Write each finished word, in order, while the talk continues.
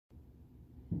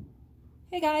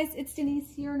Hey guys, it's Denise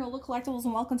here, NolaCollectibles,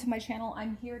 and welcome to my channel.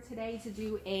 I'm here today to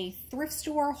do a thrift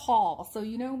store haul. So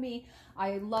you know me,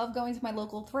 I love going to my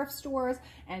local thrift stores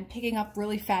and picking up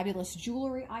really fabulous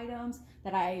jewelry items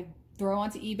that I throw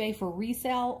onto eBay for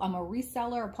resale. I'm a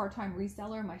reseller, a part-time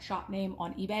reseller. My shop name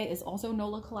on eBay is also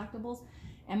NolaCollectibles,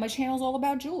 and my channel is all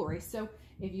about jewelry. So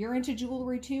if you're into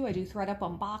jewelry too, I do ThredUp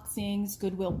unboxings,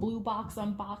 Goodwill Blue Box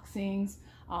unboxings,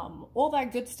 all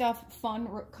that good stuff, fun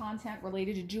content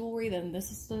related to jewelry, then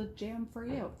this is the jam for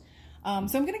you. So I'm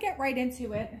going to get right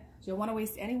into it. Don't want to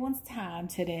waste anyone's time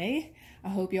today. I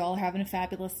hope you all are having a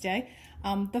fabulous day.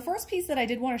 The first piece that I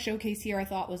did want to showcase here I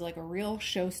thought was like a real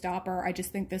showstopper. I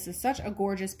just think this is such a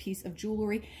gorgeous piece of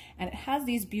jewelry, and it has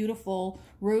these beautiful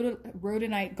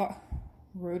rhodolite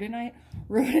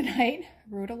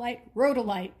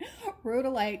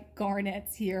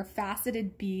garnets here,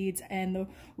 faceted beads. And the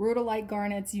rhodolite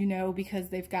garnets, you know, because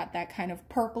they've got that kind of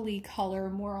purpley color,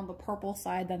 more on the purple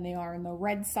side than they are on the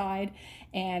red side.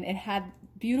 And it had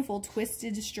beautiful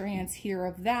twisted strands here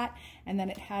of that. And then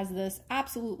it has this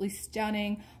absolutely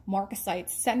stunning marcasite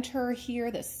center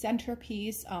here, the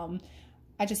centerpiece.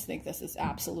 I just think this is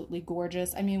absolutely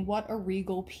gorgeous. I mean, what a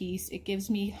regal piece. It gives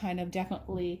me kind of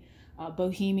definitely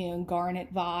bohemian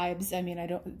garnet vibes. I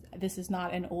mean, this is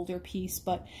not an older piece,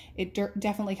 but it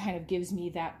definitely kind of gives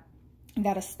me that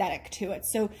aesthetic to it.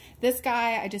 So this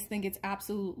guy, I just think it's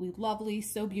absolutely lovely,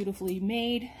 so beautifully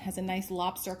made, has a nice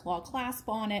lobster claw clasp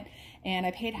on it, and I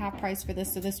paid half price for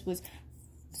this. So this was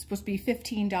supposed to be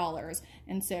 $15,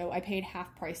 and so I paid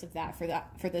half price of that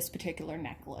for this particular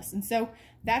necklace. And so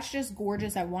that's just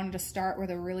gorgeous. I wanted to start with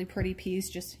a really pretty piece.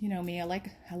 Just, you know me, I like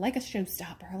a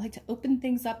showstopper. I like to open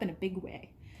things up in a big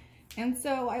way. And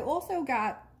so I also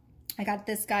got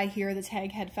this guy here. The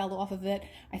tag head fell off of it.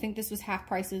 I think this was half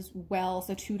price as well,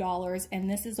 so $2.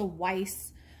 And this is a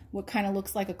Weiss, what kind of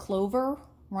looks like a clover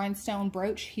rhinestone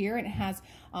brooch here, and it has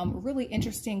really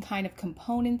interesting kind of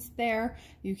components there.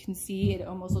 You can see it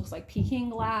almost looks like Peking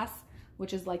glass,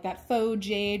 which is like that faux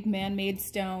jade man-made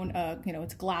stone. You know,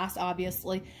 it's glass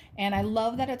obviously, and I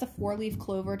love that it's a 4-leaf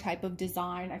clover type of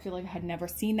design. I feel like I had never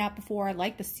seen that before. I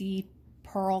like the seed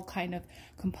pearl kind of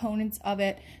components of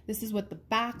it. This is what the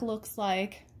back looks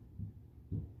like.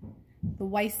 The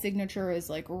Weiss signature is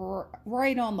like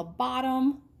right on the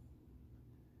bottom,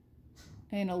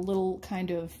 and a little kind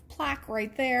of plaque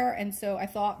right there. And so I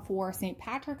thought for St.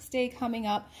 Patrick's Day coming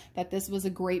up that this was a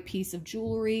great piece of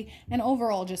jewelry, and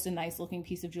overall just a nice looking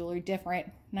piece of jewelry,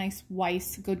 different, nice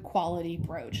Weiss, good quality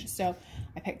brooch. So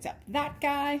I picked up that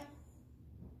guy.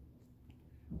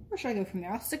 Where should I go from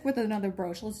there? I'll stick with another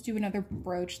brooch. Let's do another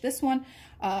brooch. This one,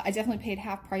 I definitely paid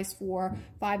half price for,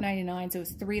 $5.99, so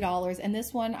it's $3. And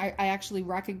this one, I actually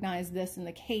recognize this in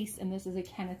the case, and this is a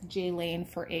Kenneth J. Lane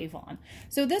for Avon.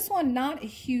 So this one, not a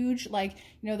huge, like,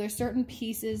 you know, there's certain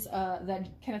pieces that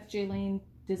Kenneth J. Lane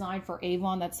designed for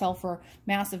Avon that sell for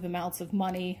massive amounts of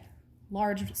money.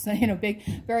 Large, you know, big,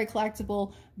 very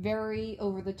collectible, very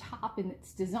over the top in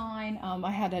its design.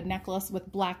 I had a necklace with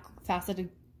black faceted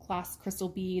glass crystal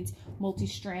beads,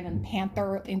 multi-strand, and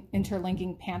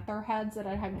interlinking panther heads that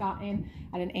I had gotten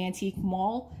at an antique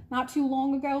mall not too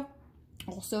long ago.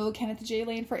 Also Kenneth J.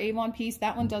 Lane for Avon piece.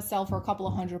 That one does sell for a couple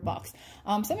of $100.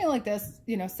 Something like this,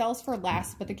 you know, sells for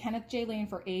less, but the Kenneth J. Lane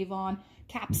for Avon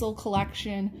capsule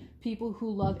collection, people who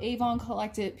love Avon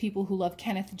collect it, people who love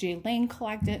Kenneth J. Lane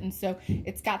collect it, and so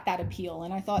it's got that appeal.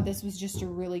 And I thought this was just a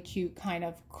really cute kind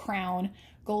of crown,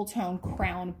 gold tone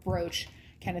crown brooch,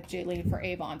 Kenneth J. Lane for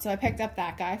Avon. So I picked up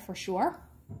that guy for sure.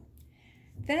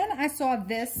 Then I saw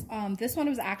this. This one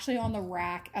was actually on the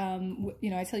rack. You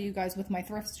know, I tell you guys with my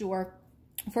thrift store,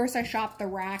 first I shopped the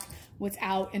rack, what's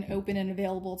out and open and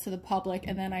available to the public,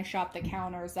 and then I shopped the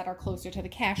counters that are closer to the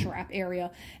cash wrap area.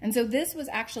 And so this was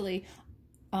actually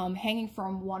hanging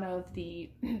from one of the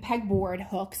pegboard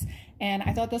hooks, and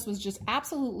I thought this was just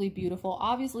absolutely beautiful.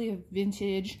 Obviously a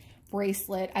vintage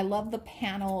bracelet. I love the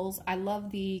panels. I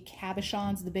love the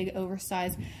cabochons, the big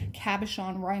oversized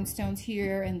cabochon rhinestones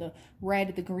here, and the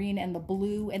red, the green, and the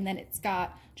blue. And then it's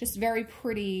got just very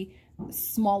pretty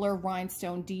smaller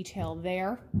rhinestone detail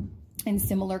there in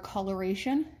similar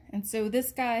coloration. And so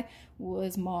this guy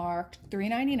was marked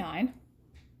 $3.99.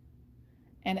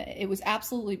 And it was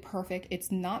absolutely perfect.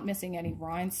 It's not missing any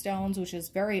rhinestones, which is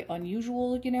very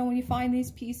unusual, you know, when you find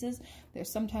these pieces. They're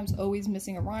sometimes always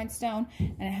missing a rhinestone,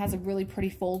 and it has a really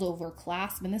pretty fold-over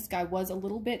clasp. And this guy was a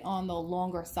little bit on the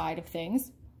longer side of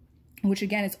things, which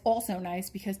again is also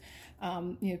nice because,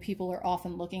 you know, people are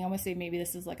often looking. I'm gonna say maybe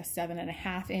this is like a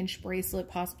 7.5-inch bracelet,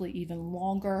 possibly even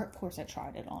longer. Of course, I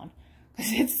tried it on.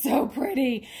 because it's so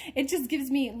pretty. It just gives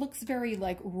me, it looks very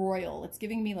like royal. It's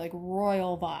giving me like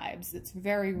royal vibes. It's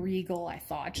very regal, I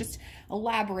thought. Just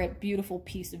elaborate, beautiful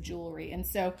piece of jewelry. And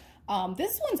so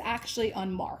this one's actually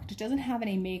unmarked. It doesn't have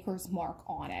any maker's mark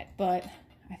on it, but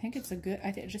I think it's a good,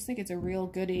 I just think it's a real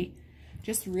goodie.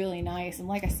 Just really nice. And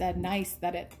like I said, nice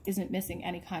that it isn't missing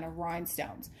any kind of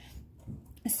rhinestones.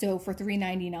 So for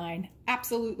 $3.99,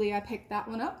 absolutely, I picked that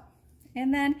one up.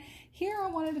 And then here I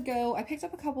wanted to go, I picked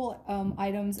up a couple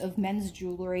items of men's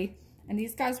jewelry, and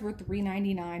these guys were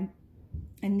 $3.99.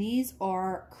 And these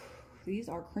are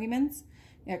Cremins.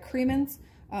 Yeah, Cremins,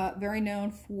 very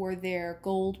known for their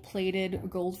gold-plated,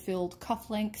 gold-filled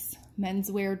cufflinks,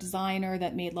 menswear designer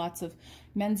that made lots of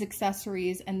men's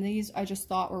accessories. And these I just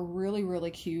thought were really,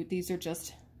 really cute. These are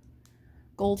just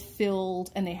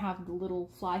gold-filled, and they have the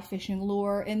little fly fishing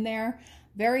lure in there.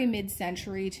 Very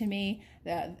mid-century to me.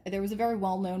 There was a very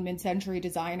well-known mid-century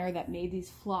designer that made these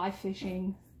fly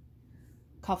fishing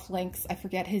cufflinks. I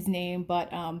forget his name,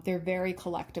 but they're very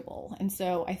collectible. And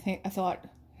so I thought,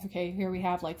 okay, here we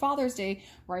have like Father's Day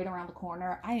right around the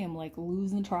corner. I am like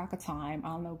losing track of time. I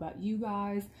don't know about you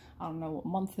guys. I don't know what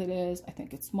month it is. I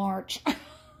think it's March.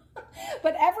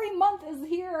 But every month is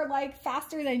here like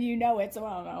faster than you know it. So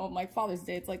I don't know, like Father's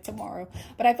Day, it's like tomorrow.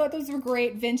 But I thought those were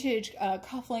great vintage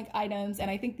cufflink items. And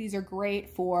I think these are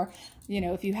great for, you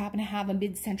know, if you happen to have a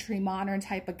mid-century modern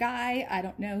type of guy. I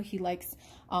don't know, he likes,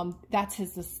 that's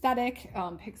his aesthetic,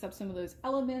 picks up some of those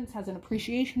elements, has an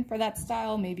appreciation for that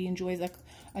style, maybe enjoys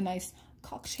a nice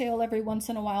cocktail every once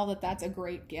in a while. That's a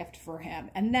great gift for him.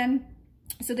 And then,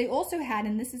 so they also had,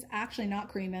 and this is actually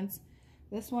not Cremins,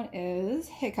 this one is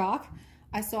Hickok.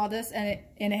 I saw this, and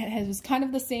it was kind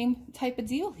of the same type of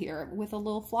deal here with a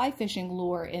little fly fishing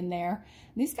lure in there.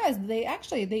 And these guys,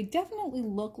 they definitely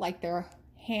look like they're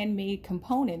handmade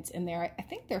components in there. I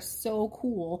think they're so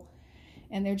cool.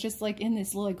 And they're just like in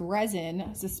this like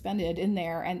resin suspended in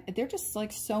there, and they're just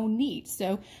like so neat.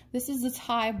 So this is a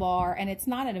tie bar, and it's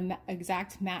not an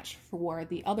exact match for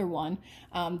the other one.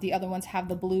 The other ones have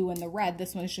the blue and the red.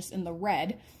 This one is just in the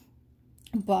red.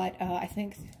 But I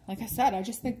think, like I said, I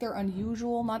just think they're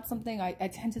unusual, not something I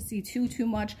tend to see too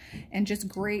much, and just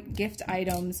great gift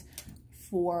items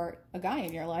for a guy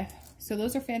in your life. So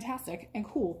those are fantastic and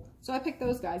cool. So I picked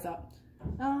those guys up.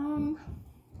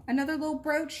 Another little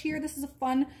brooch here. This is a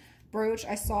fun brooch.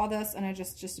 I saw this and I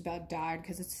just about died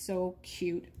because it's so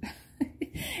cute.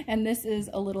 And this is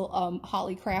a little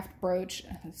Hollycraft brooch.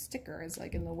 The sticker is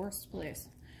like in the worst place.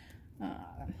 Let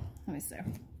me see.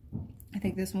 I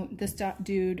think this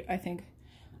dude, I think,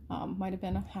 might have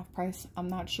been a half price. I'm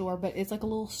not sure, but it's like a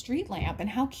little street lamp. And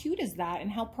how cute is that?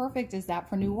 And how perfect is that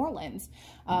for New Orleans?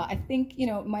 I think, you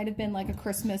know, it might have been like a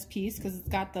Christmas piece because it's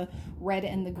got the red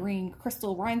and the green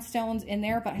crystal rhinestones in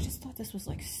there. But I just thought this was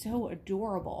like so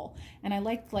adorable. And I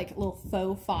liked like a little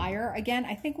faux fire. Again,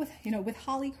 I think with, you know, with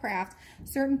Hollycraft,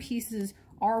 certain pieces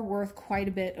are worth quite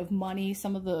a bit of money.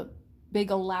 Some of the big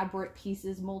elaborate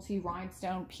pieces,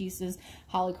 multi-rhinestone pieces,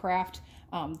 Hollycraft,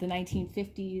 the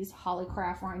 1950s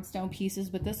Hollycraft rhinestone pieces.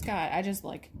 But this guy, I just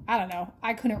like, I don't know,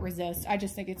 I couldn't resist. I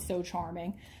just think it's so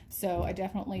charming. So I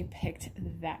definitely picked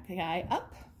that guy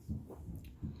up.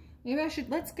 Maybe I should,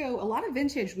 let's go, a lot of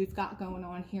vintage we've got going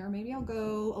on here. Maybe I'll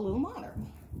go a little modern.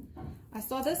 I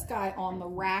saw this guy on the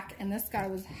rack, and this guy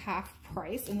was half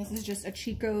price, and this is just a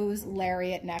Chico's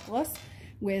lariat necklace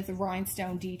with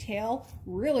rhinestone detail.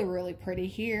 Really, really pretty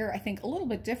here. I think a little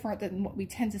bit different than what we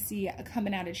tend to see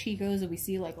coming out of Chico's. We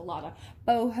see like a lot of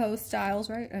boho styles,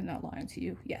 right? I'm not lying to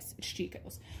you. Yes, it's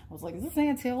Chico's. I was like, is this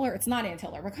Ann Taylor? It's not Ann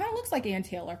Taylor, but kind of looks like Ann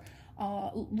Taylor.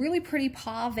 Really pretty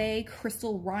pave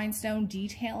crystal rhinestone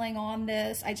detailing on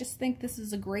this. I just think this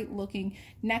is a great looking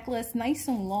necklace, nice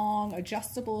and long,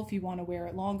 adjustable if you want to wear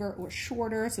it longer or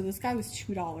shorter. So this guy was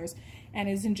 $2 and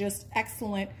is in just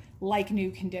excellent, like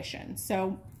new condition.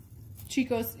 So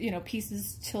Chico's, you know,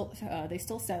 pieces, they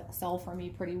still sell for me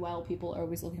pretty well. People are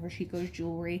always looking for Chico's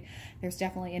jewelry. There's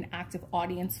definitely an active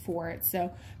audience for it.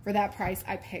 So for that price,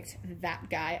 I picked that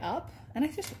guy up. And I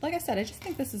just, like I said, I just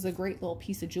think this is a great little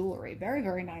piece of jewelry. Very,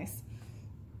 very nice.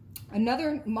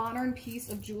 Another modern piece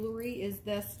of jewelry is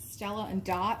this Stella and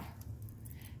Dot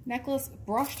necklace,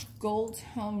 brushed gold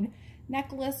tone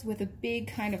necklace with a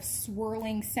big kind of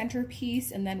swirling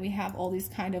centerpiece, and then we have all these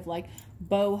kind of like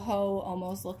boho,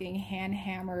 almost looking hand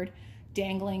hammered,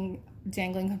 dangling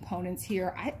components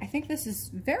here. I think this is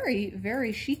very,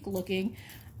 very chic looking,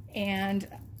 and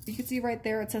you can see right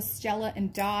there it says Stella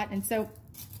and Dot. And so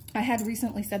I had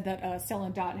recently said that Stella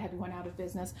and Dot had went out of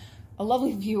business. A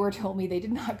lovely viewer told me they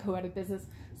did not go out of business.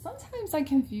 sometimes I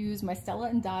confuse my Stella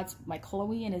and Dots, my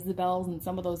Chloe and Isabel's, and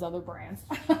some of those other brands.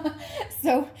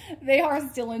 So they are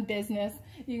still in business.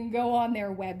 You can go on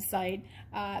their website,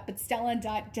 but Stella and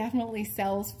Dot definitely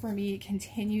sells for me,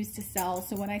 continues to sell.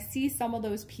 So when I see some of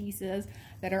those pieces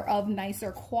that are of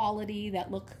nicer quality,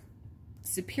 that look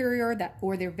superior,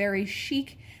 or they're very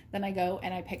chic, then I go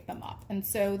and I pick them up. And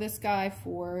so this guy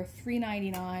for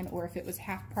 $3.99, or if it was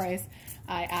half price,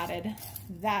 I added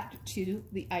that to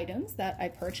the items that I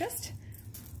purchased.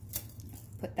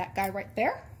 Put that guy right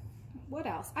there. What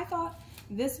else? I thought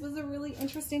this was a really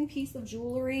interesting piece of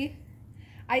jewelry.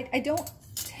 I don't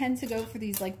tend to go for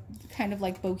these like kind of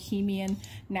like bohemian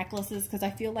necklaces, because I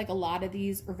feel like a lot of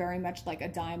these are very much like a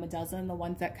dime a dozen, the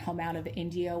ones that come out of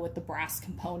India with the brass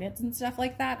components and stuff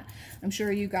like that. I'm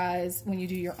sure you guys, when you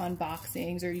do your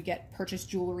unboxings or you get purchase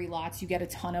jewelry lots, you get a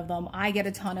ton of them. I get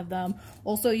a ton of them.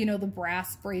 Also, you know, the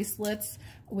brass bracelets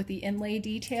with the inlay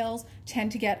details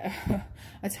tend to get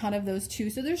a ton of those too.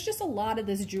 So there's just a lot of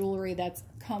this jewelry that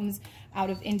comes out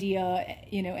of India,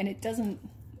 you know, and it doesn't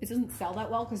sell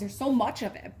that well because there's so much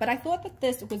of it. But I thought that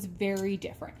this was very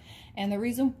different. And the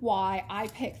reason why I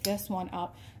picked this one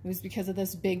up was because of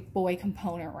this big boy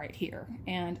component right here.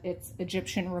 And it's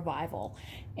Egyptian Revival.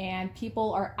 And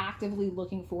people are actively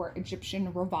looking for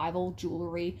Egyptian Revival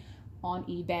jewelry on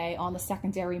eBay, on the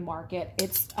secondary market.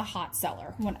 It's a hot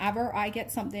seller. Whenever I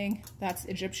get something that's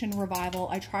Egyptian Revival,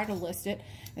 I try to list it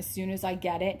as soon as I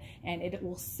get it, and it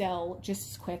will sell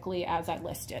just as quickly as I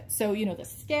list it. So, you know, the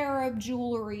scarab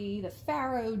jewelry, the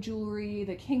pharaoh jewelry,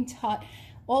 the King Tut,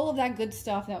 all of that good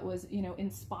stuff that was, you know,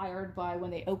 inspired by when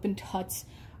they opened Tut's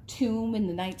tomb in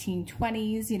the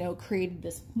 1920s, you know, created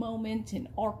this moment in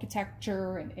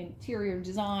architecture and interior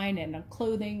design and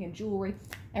clothing and jewelry.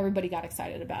 Everybody got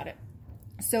excited about it.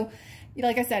 So,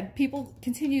 like I said, people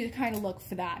continue to kind of look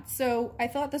for that. So I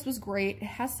thought this was great. It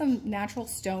has some natural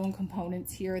stone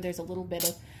components here. There's a little bit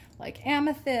of like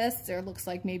amethyst. There looks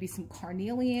like maybe some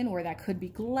carnelian, or that could be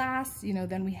glass. You know,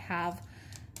 then we have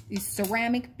these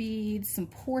ceramic beads, some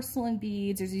porcelain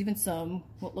beads. There's even some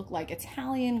what look like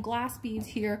Italian glass beads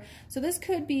here. So this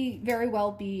could be very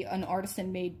well be an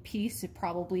artisan made piece. It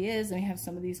probably is. And we have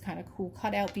some of these kind of cool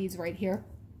cutout beads right here.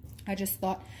 I just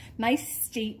thought nice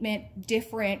statement,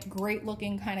 different, great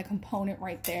looking kind of component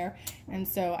right there. And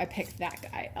so I picked that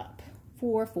guy up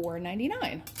for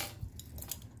 $4.99.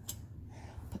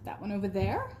 Put that one over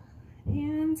there.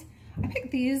 And I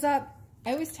picked these up.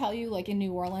 I always tell you, like in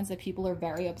New Orleans, that people are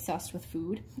very obsessed with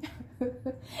food.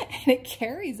 And it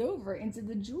carries over into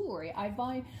the jewelry. I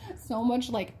buy so much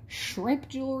like shrimp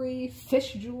jewelry,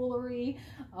 fish jewelry,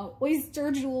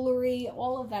 oyster jewelry,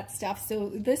 all of that stuff.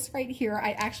 So this right here,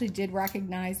 I actually did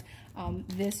recognize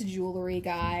this jewelry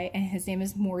guy, and his name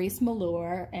is Maurice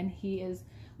Malure, and he is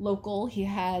local. He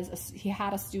had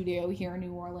a studio here in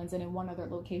New Orleans and in one other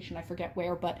location, I forget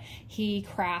where, but he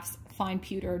crafts fine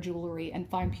pewter jewelry and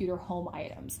fine pewter home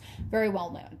items. Very well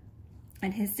known.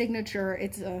 And his signature,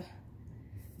 it's a,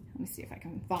 let me see if I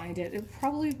can find it. It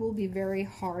probably will be very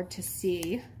hard to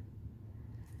see,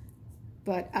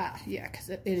 but yeah, because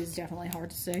it is definitely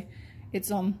hard to see. It's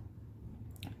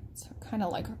kind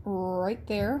of like right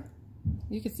there.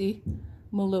 You can see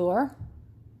Malure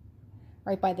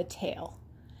right by the tail.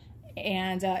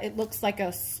 And it looks like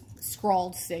a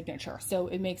scrawled signature, so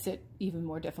it makes it even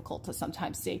more difficult to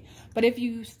sometimes see. But if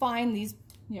you find these,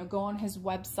 you know, go on his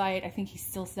website. I think he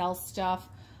still sells stuff.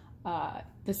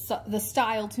 The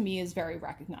style to me is very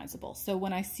recognizable. So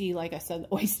when I see, like I said,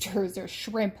 oysters or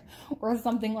shrimp or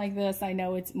something like this, I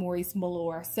know it's Maurice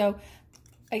Malure. So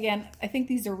again, I think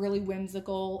these are really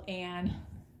whimsical, and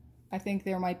I think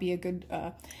there might be a good,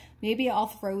 maybe I'll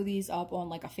throw these up on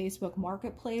like a Facebook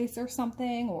marketplace or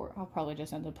something, or I'll probably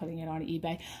just end up putting it on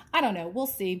eBay. I don't know, we'll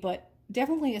see, but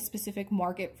definitely a specific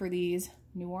market for these.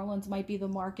 New Orleans might be the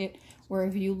market where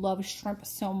if you love shrimp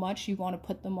so much you want to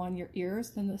put them on your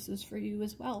ears, then this is for you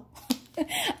as well.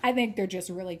 I think they're just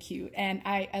really cute, and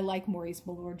I like Maurice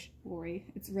Malure jewelry.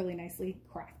 It's really nicely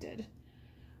crafted.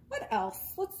 What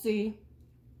else? Let's see.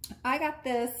 I got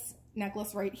this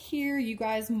necklace right here. You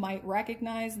guys might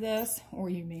recognize this, or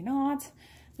you may not.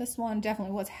 This one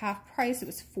definitely was half price. It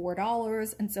was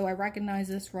 $4, and so I recognize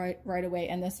this right away.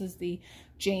 And this is the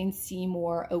Jane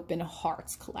Seymour Open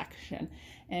Hearts collection.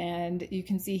 And you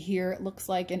can see here it looks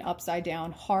like an upside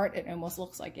down heart. It almost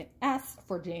looks like an S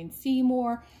for Jane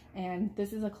Seymour. And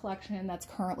this is a collection that's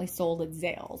currently sold at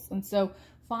Zales. And so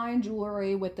fine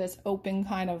jewelry with this open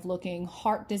kind of looking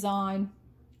heart design.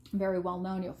 Very well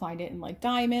known. You'll find it in like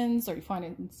diamonds, or you find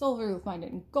it in silver, you'll find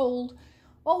it in gold.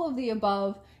 all of the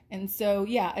above. And so,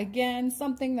 yeah, again,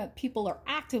 something that people are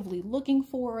actively looking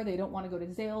for. They don't want to go to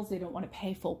Zales. They don't want to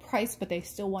pay full price, but they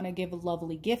still want to give a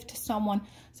lovely gift to someone.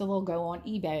 So they'll go on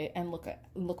eBay and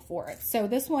look for it. So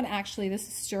this one, actually, this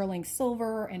is sterling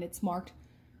silver, and it's marked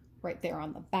right there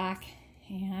on the back.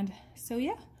 And so,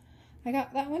 yeah, I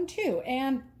got that one too.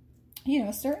 And, you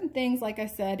know, certain things, like I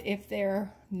said, if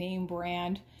they're name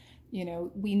brand, you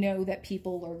know, we know that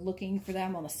people are looking for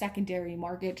them on the secondary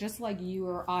market, just like you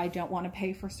or I don't want to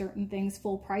pay for certain things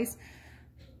full price.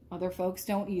 Other folks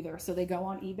don't either. So they go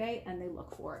on eBay and they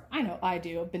look for it. I know I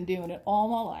do. I've been doing it all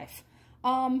my life.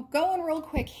 Going real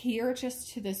quick here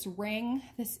just to this ring.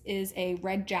 This is a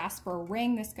red jasper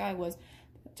ring. This guy was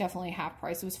definitely half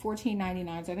price. It was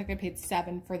 $14.99, so I think I paid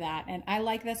 $7 for that. And I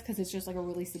like this because it's just like a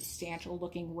really substantial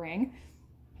looking ring.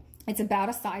 It's about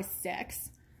a size 6.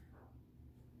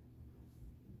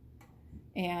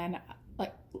 And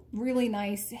like really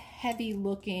nice, heavy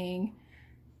looking,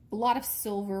 a lot of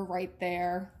silver right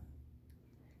there.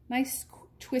 Nice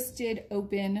twisted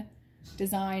open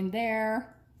design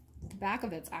there. The back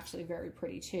of it's actually very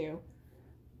pretty too.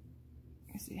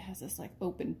 You see it has this like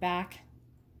open back.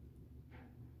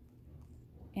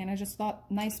 And I just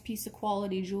thought nice piece of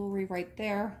quality jewelry right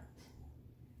there.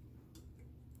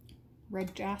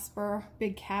 Red jasper,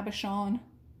 big cabochon.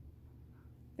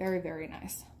 Very, very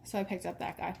nice. So I picked up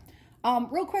that guy.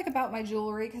 Real quick about my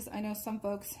jewelry, because I know some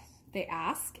folks, they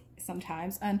ask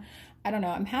sometimes, and I don't know,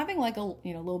 I'm having like a,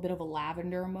 you know, a little bit of a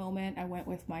lavender moment. I went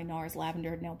with my NARS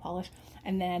lavender nail polish,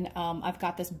 and then I've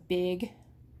got this big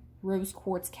rose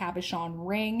quartz cabochon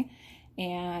ring,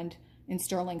 and in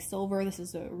sterling silver. This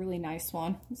is a really nice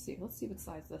one. Let's see what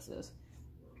size this is.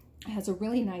 It has a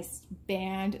really nice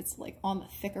band. It's like on the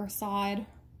thicker side.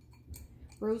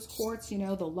 Rose quartz, you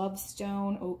know, the love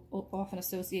stone, often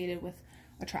associated with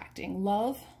attracting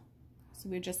love. So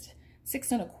we're just 6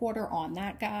 1/4 on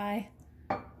that guy.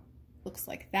 Looks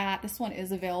like that. This one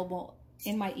is available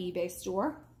in my eBay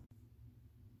store.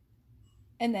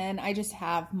 And then I just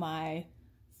have my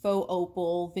faux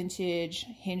opal vintage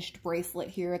hinged bracelet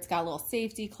here. It's got a little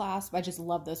safety clasp. I just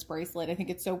love this bracelet. I think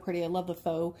it's so pretty. I love the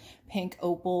faux pink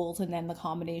opals and then the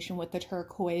combination with the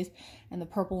turquoise and the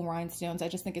purple rhinestones. I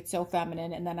just think it's so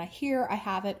feminine. And then I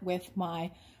have it with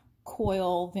my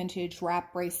coil vintage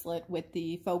wrap bracelet with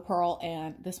the faux pearl,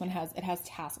 and this one has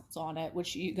tassels on it,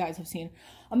 which you guys have seen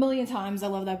a million times. I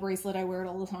love that bracelet. I wear it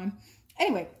all the time.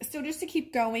 Anyway, so just to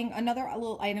keep going, another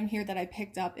little item here that I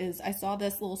picked up is I saw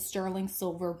this little sterling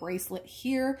silver bracelet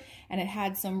here, and it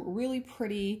had some really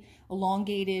pretty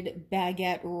elongated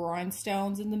baguette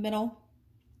rhinestones in the middle.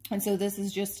 And so this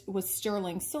is was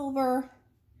sterling silver.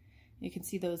 You can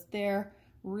see those there.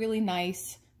 Really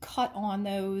nice cut on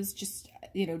those, just,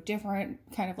 you know, different,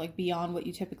 kind of like beyond what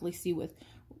you typically see with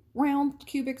round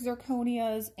cubic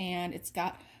zirconias. And it's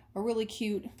got a really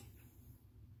cute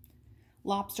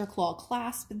lobster claw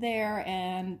clasp there,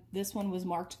 and this one was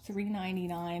marked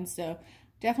 $3.99, so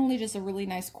definitely just a really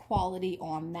nice quality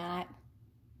on that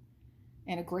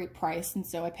and a great price. And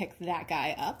so I picked that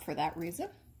guy up for that reason.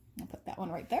 I'll put that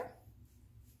one right there.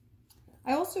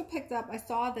 I also picked up, I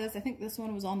saw this, I think this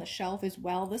one was on the shelf as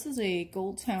well. This is a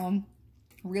gold tone,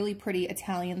 really pretty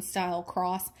Italian style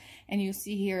cross, and you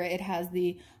see here it has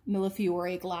the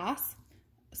Millefiore glass,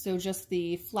 so just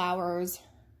the flowers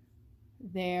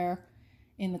there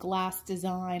in the glass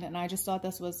design, and I just thought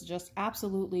this was just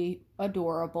absolutely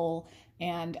adorable.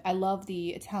 And I love the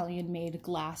Italian made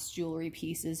glass jewelry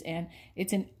pieces, and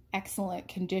it's in excellent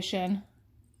condition,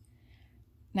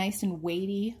 nice and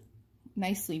weighty,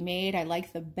 nicely made. I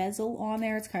like the bezel on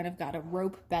there. It's kind of got a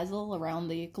rope bezel around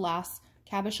the glass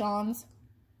cabochons.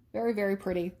 Very, very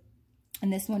pretty.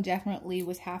 And this one definitely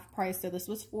was half price, so this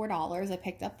was $4. I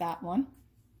picked up that one.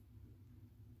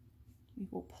 We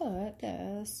will put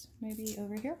this maybe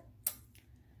over here.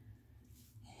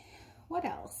 What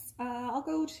else? I'll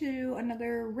go to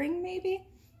another ring maybe.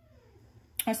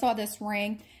 I saw this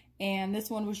ring, and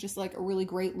this one was just like a really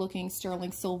great looking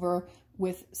sterling silver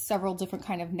with several different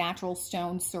kind of natural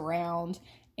stones surround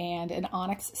and an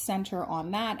onyx center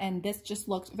on that. And this just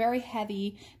looked very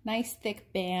heavy, nice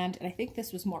thick band. And I think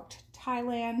this was marked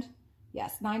Thailand.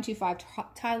 Yes, 925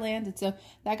 Thailand. And so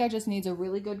that guy just needs a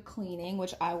really good cleaning,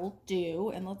 which I will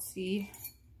do. And let's see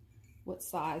what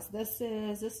size this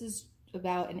is. This is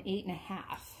about an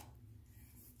 8.5.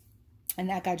 And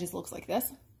that guy just looks like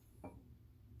this.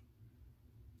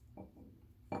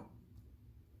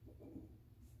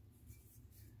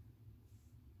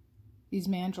 These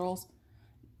mandrels,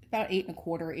 about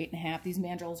 8.25, 8.5. These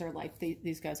mandrels are like,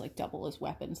 these guys like double as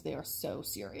weapons. They are so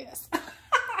serious.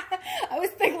 I was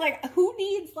thinking, like, who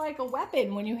needs like a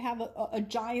weapon when you have a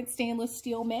giant stainless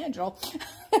steel mandrel?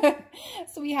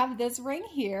 So we have this ring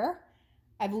here.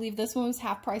 I believe this one was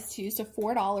half price too, so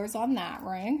 $4 on that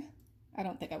ring. I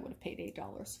don't think I would have paid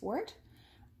 $8 for it.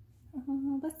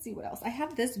 Let's see what else. I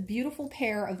have this beautiful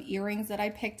pair of earrings that I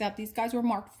picked up. These guys were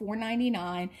marked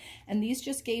 $4.99, and these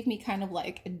just gave me kind of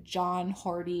like a John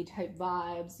Hardy type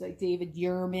vibes, like David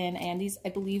Yurman, and these I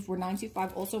believe were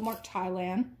 $9.25, also marked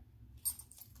Thailand.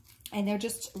 And they're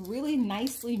just really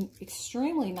nicely,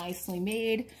 extremely nicely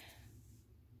made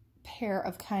pair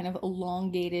of kind of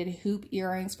elongated hoop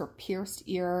earrings for pierced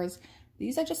ears.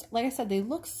 These are just, like I said, they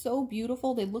look so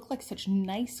beautiful. They look like such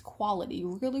nice quality,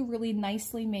 really, really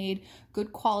nicely made,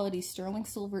 good quality sterling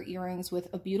silver earrings with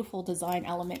a beautiful design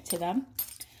element to them.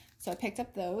 So I picked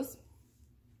up those,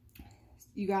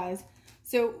 you guys.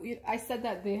 So I said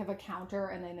that they have a counter,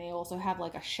 and then they also have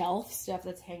like a shelf, stuff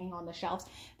that's hanging on the shelves.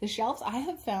 The shelves, I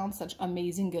have found such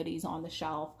amazing goodies on the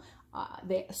shelf.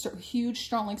 They huge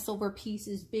sterling silver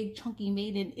pieces, big chunky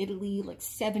made in Italy, like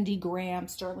 70 gram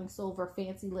sterling silver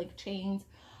fancy like chains.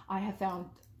 I found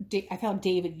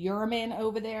David Yurman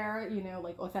over there, you know,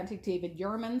 like authentic David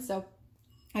Yurman. So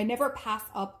I never pass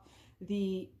up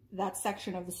that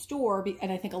section of the store, and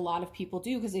I think a lot of people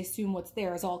do because they assume what's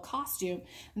there is all costume.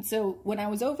 And so when I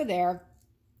was over there,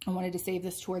 I wanted to save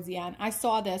this towards the end. I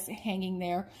saw this hanging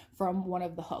there from one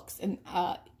of the hooks, and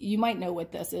you might know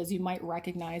what this is. You might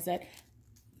recognize it.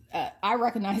 I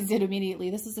recognized it immediately.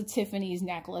 This is a Tiffany's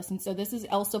necklace, and so this is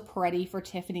Elsa Peretti for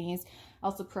Tiffany's.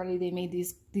 Elsa Peretti, they made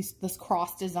this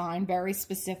cross design, very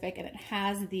specific, and it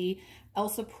has the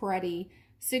Elsa Peretti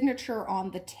signature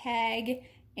on the tag,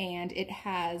 and it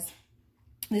has,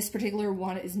 this particular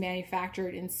one is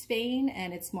manufactured in Spain,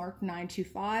 and it's marked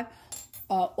 925.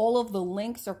 All of the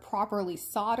links are properly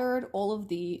soldered. All of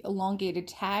the elongated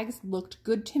tags looked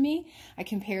good to me. I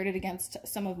compared it against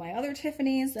some of my other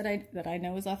Tiffany's that I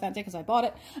know is authentic because I bought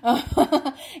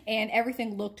it. And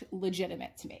everything looked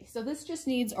legitimate to me. So this just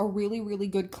needs a really, really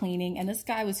good cleaning. And this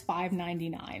guy was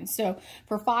 $5.99. So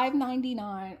for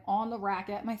 $5.99 on the rack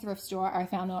at my thrift store, I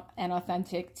found an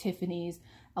authentic Tiffany's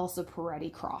Elsa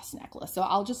Peretti cross necklace. So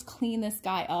I'll just clean this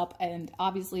guy up. And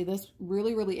obviously this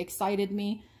really, really excited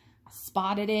me.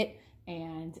 Spotted it,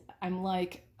 and I'm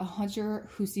like a hunter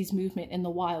who sees movement in the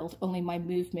wild, only my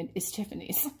movement is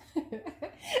Tiffany's.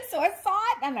 So I saw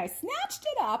it and I snatched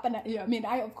it up, and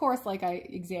I of course, like, I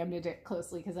examined it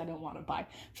closely because I don't want to buy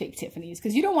fake Tiffany's,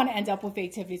 because you don't want to end up with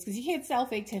fake Tiffany's, because you can't sell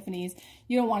fake Tiffany's.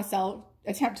 You don't want to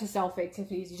attempt to sell fake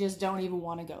Tiffany's. You just don't even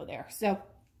want to go there. So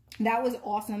that was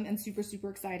awesome and super, super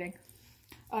exciting.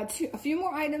 A few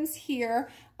more items here.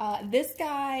 This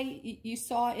guy you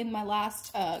saw in my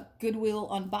last Goodwill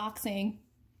unboxing.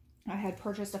 I had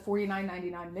purchased a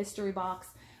 $49.99 mystery box.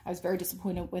 I was very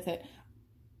disappointed with it.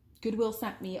 Goodwill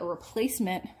sent me a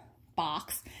replacement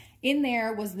box. In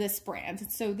there was this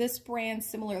brand. So this brand,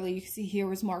 similarly, you see here,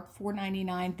 was marked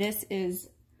 $4.99. This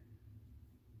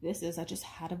is, I just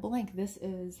had a blank. This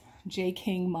is J.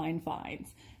 King Mind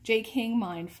Finds. J. King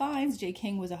Mind Finds. J.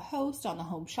 King was a host on the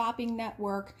Home Shopping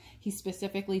Network. He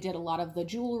specifically did a lot of the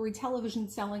jewelry television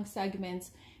selling segments.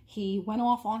 He went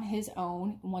off on his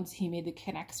own. Once he made the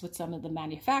connects with some of the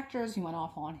manufacturers, he went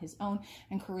off on his own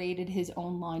and created his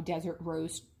own line, Desert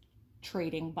Rose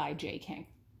Trading by J. King.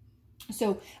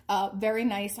 So very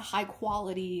nice, high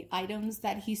quality items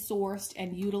that he sourced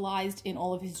and utilized in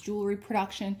all of his jewelry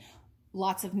production.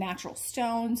 Lots of natural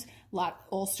stones,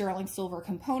 all sterling silver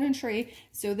componentry.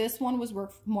 So this one was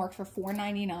marked for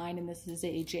 $4.99, and this is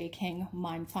a J. King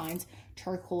Mind Finds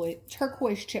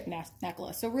turquoise chip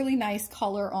necklace. So really nice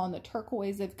color on the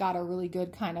turquoise. They've got a really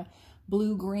good kind of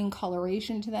blue-green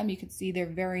coloration to them. You can see they're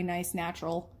very nice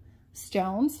natural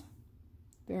stones.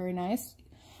 Very nice.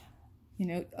 You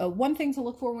know, one thing to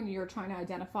look for when you're trying to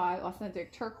identify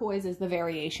authentic turquoise is the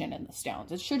variation in the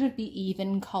stones. It shouldn't be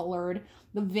even colored.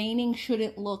 The veining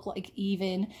shouldn't look like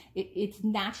even. It's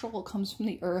natural. It comes from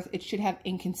the earth. It should have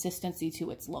inconsistency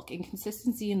to its look.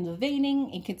 Inconsistency in the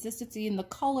veining, inconsistency in the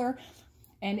color.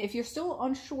 And if you're still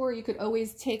unsure, you could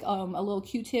always take a little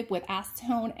Q-tip with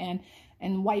acetone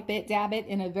and wipe it, dab it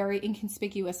in a very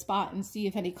inconspicuous spot and see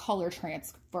if any color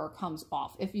transfer comes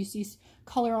off. If you see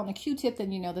color on the Q-tip,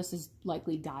 then you know this is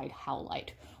likely dyed howlite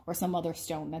or some other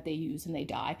stone that they use and they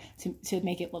dye to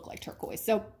make it look like turquoise.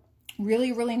 So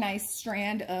really, really nice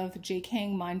strand of J.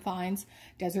 King Mind Finds,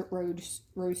 Desert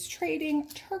Rose Trading,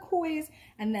 turquoise.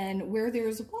 And then where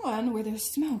there's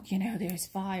smoke, you know, there's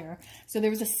fire. So there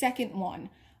was a second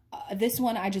one. This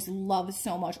one I just love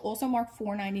so much. Also marked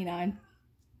 $4.99.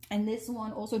 And this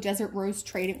one, also Desert Rose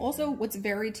Trading. Also, what's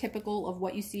very typical of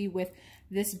what you see with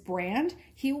this brand,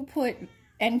 he will put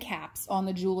end caps on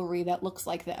the jewelry that looks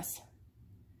like this.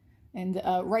 And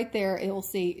right there, it will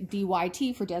say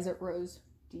DYT for Desert Rose,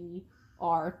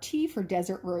 DRT for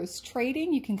Desert Rose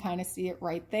Trading. You can kind of see it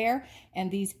right there.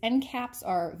 And these end caps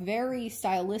are very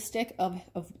stylistic of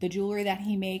the jewelry that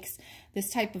he makes.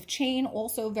 This type of chain,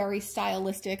 also very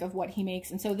stylistic of what he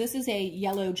makes. And so this is a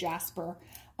yellow jasper.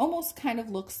 Almost kind of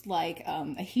looks like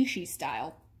a Hishi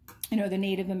style. You know, the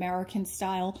Native American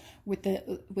style with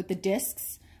the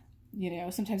discs. You know,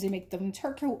 sometimes they make them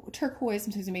turquoise,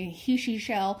 sometimes they make a Hishi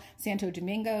shell. Santo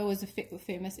Domingo is a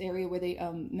famous area where they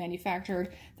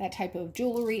manufactured that type of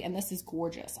jewelry, and this is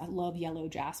gorgeous. I love yellow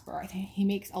jasper. I think he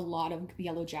makes a lot of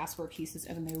yellow jasper pieces,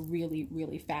 and they're really,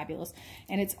 really fabulous.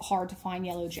 And it's hard to find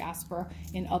yellow jasper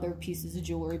in other pieces of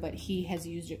jewelry, but he has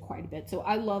used it quite a bit. So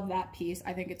I love that piece.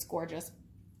 I think it's gorgeous.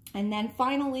 And then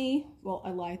finally, well, I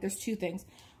lied. There's two things.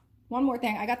 One more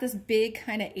thing. I got this big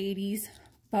kind of 80s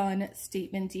fun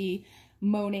statement-y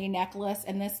Monet necklace,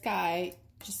 and this guy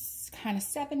just kind of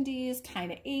 70s, kind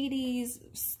of 80s,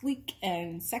 sleek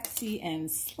and sexy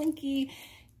and slinky.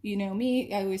 You know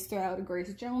me, I always throw out a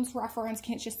Grace Jones reference.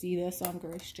 Can't you see this on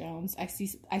Grace Jones? I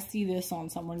see this on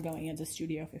someone going into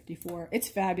Studio 54. It's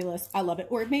fabulous. I love it.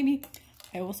 Or maybe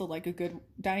I also like a good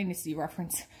Dynasty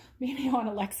reference. Maybe on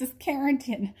Alexis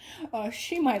Carrington.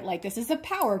 She might like this. It's a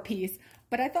power piece.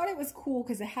 But I thought it was cool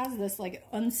because it has this like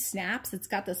unsnaps. It's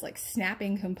got this like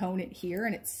snapping component here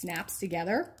and it snaps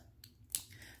together.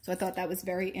 So I thought that was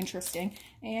very interesting.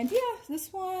 And yeah,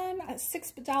 this one,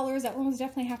 $6. That one was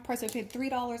definitely half price. I paid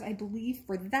 $3, I believe,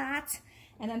 for that.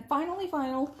 And then finally,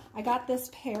 I got this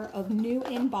pair of new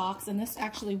in-box, and this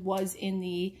actually was in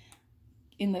the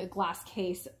glass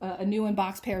case, a new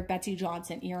in-box pair of Betsy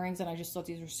Johnson earrings, and I just thought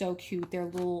these were so cute. They're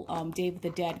little Day of the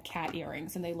Dead cat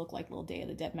earrings, and they look like little Day of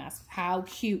the Dead masks. How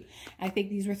cute. I think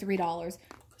these were $3.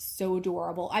 So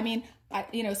adorable. I mean,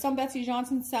 you know, some Betsy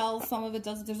Johnson sells, some of it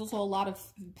doesn't. There's also a lot of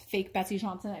fake Betsy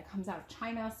Johnson that comes out of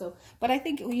China. So, but I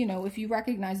think, you know, if you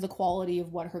recognize the quality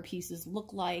of what her pieces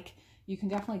look like, you can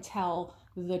definitely tell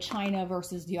the China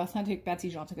versus the authentic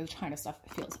Betsy Johnson, because China stuff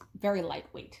feels very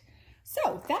lightweight.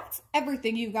 So that's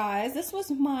everything, you guys. This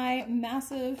was my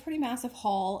pretty massive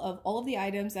haul of all of the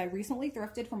items I recently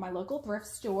thrifted from my local thrift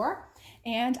store.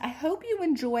 And I hope you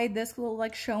enjoyed this little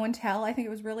like show and tell. I think it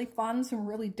was really fun. Some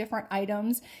really different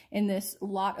items in this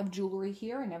lot of jewelry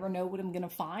here. I never know what I'm going to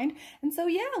find. And so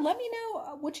yeah, let me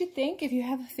know what you think. If you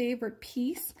have a favorite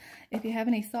piece, if you have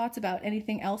any thoughts about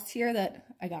anything else here that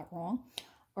I got wrong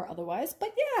or otherwise.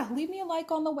 But yeah, leave me a like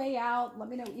on the way out. Let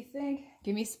me know what you think.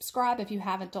 Give me a subscribe if you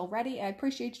haven't already. I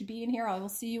appreciate you being here. I will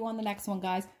see you on the next one,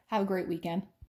 guys. Have a great weekend.